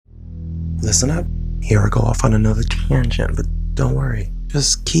Listen up. Here I go off on another tangent, but don't worry.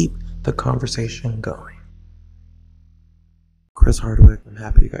 Just keep the conversation going. Chris Hardwick, I'm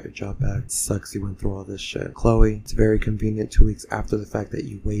happy you got your job back. It sucks you went through all this shit. Chloe, it's very convenient 2 weeks after the fact that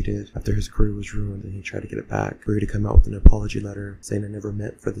you waited after his career was ruined and he tried to get it back for you to come out with an apology letter saying I never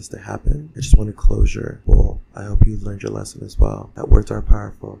meant for this to happen. I just wanted closure. Well, I hope you learned your lesson as well. That words are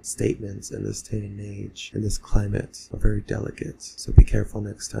powerful. Statements in this day and age, in this climate, are very delicate. So be careful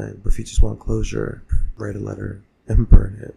next time. But if you just want closure, write a letter and burn it.